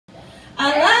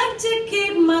to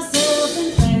keep myself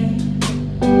in pain,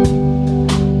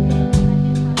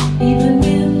 even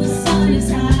when the sun is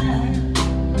high,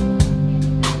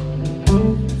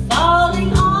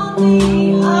 falling on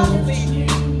the olive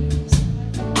trees.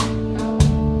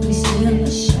 We still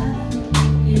a shadow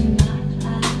in my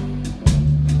eye,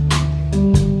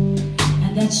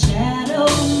 and that shadow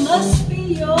must be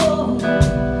yours.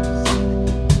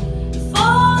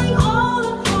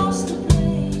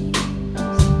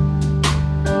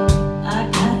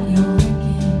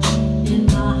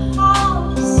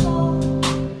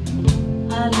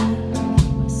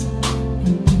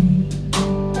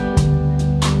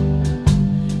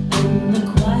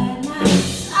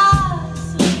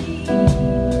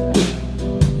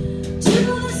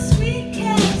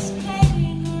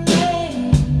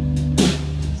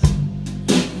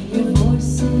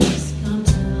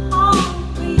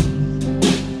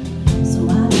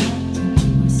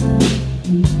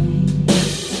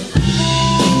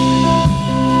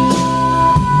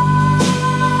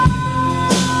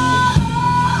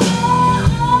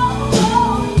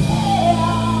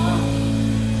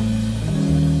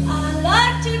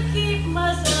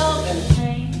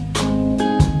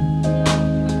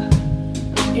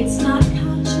 It's not